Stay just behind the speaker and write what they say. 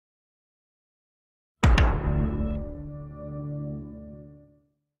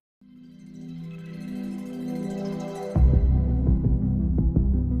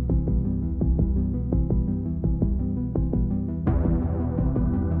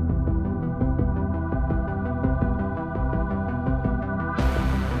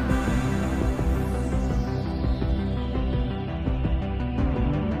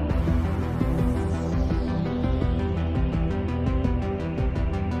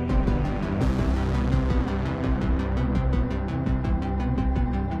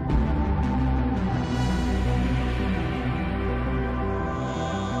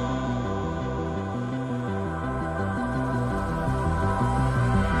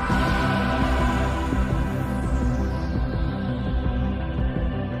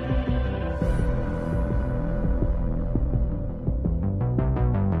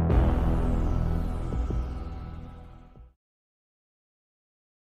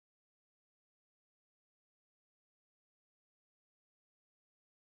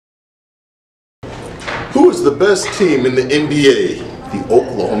is the best team in the NBA? The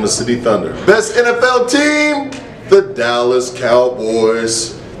Oklahoma City Thunder. Best NFL team? The Dallas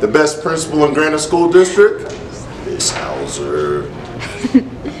Cowboys. The best principal in Granite School District? Miss Hauser.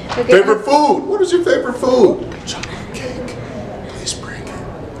 Okay. Favorite food? What is your favorite food? Chocolate cake. Please bring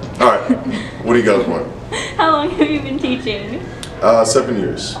it. Alright, what do you guys want? How long have you been teaching? 7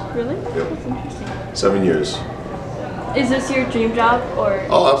 years. Really? Yep. That's interesting. 7 years. Is this your dream job or?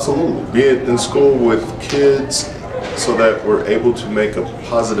 Oh, absolutely. Being in school with kids so that we're able to make a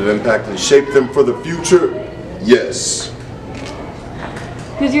positive impact and shape them for the future, yes.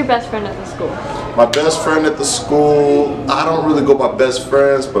 Who's your best friend at the school? My best friend at the school, I don't really go by best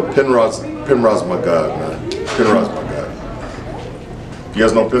friends, but Penrod's my guy, man. Penrod's my guy. You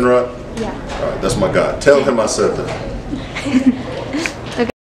guys know Penrod? Yeah. All right, that's my guy. Tell him I said that. Okay.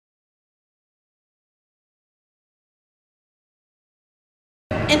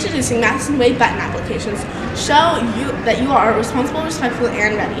 Introducing Matheson Way button applications. Show you that you are responsible, respectful,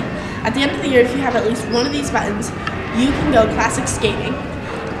 and ready. At the end of the year, if you have at least one of these buttons, you can go classic skating.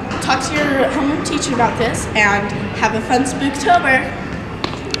 Talk to your homeroom teacher about this and have a fun Spooktober.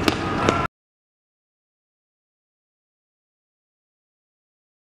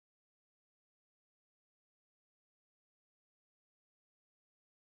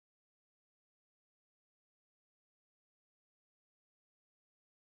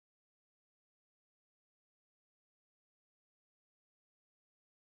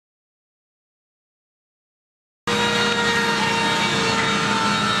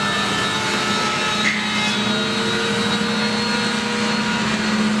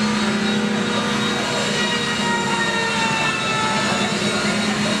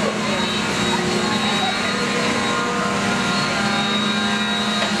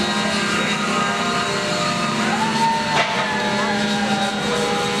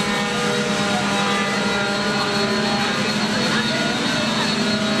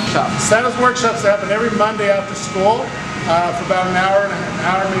 Santa's workshops happen every Monday after school for about an hour, maybe an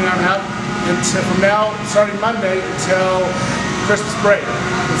hour and a half, from now, starting Monday until Christmas break.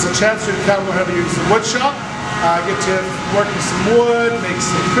 It's a chance for you to come and have you use the wood shop, get to work with some wood, make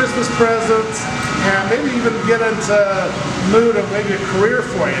some Christmas presents, and maybe even get into the mood of maybe a career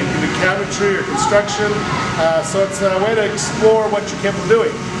for you. You can do cabinetry or construction, so it's a way to explore what you're capable of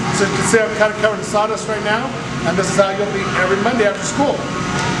doing. So you can see I'm kind of covered in sawdust right now, and this is how you'll be every Monday after school.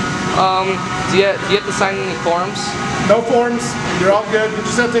 Do you have to sign any forms? No forms. You're all good. You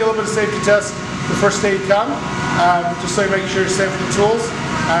just have to take a little bit of safety test the first day you come, just so you make sure you're safe with the tools.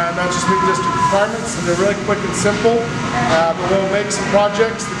 And that just meet district requirements, and they're really quick and simple. But we'll make some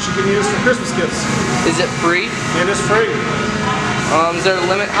projects that you can use for Christmas gifts. Is it free? It is free. Is there a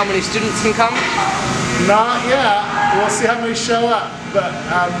limit how many students can come? Not yet. We'll see how many show up, but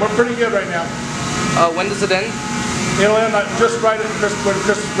we're pretty good right now. When does it end? It'll end just right at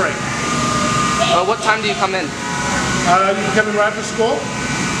Christmas break. What time do you come in? You can come in right after school.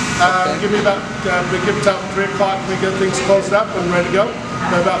 Okay. Give me about 3 o'clock to get things closed up and ready to go.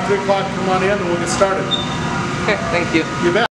 By about 3 o'clock, come on in and we'll get started. Okay, thank you. You bet.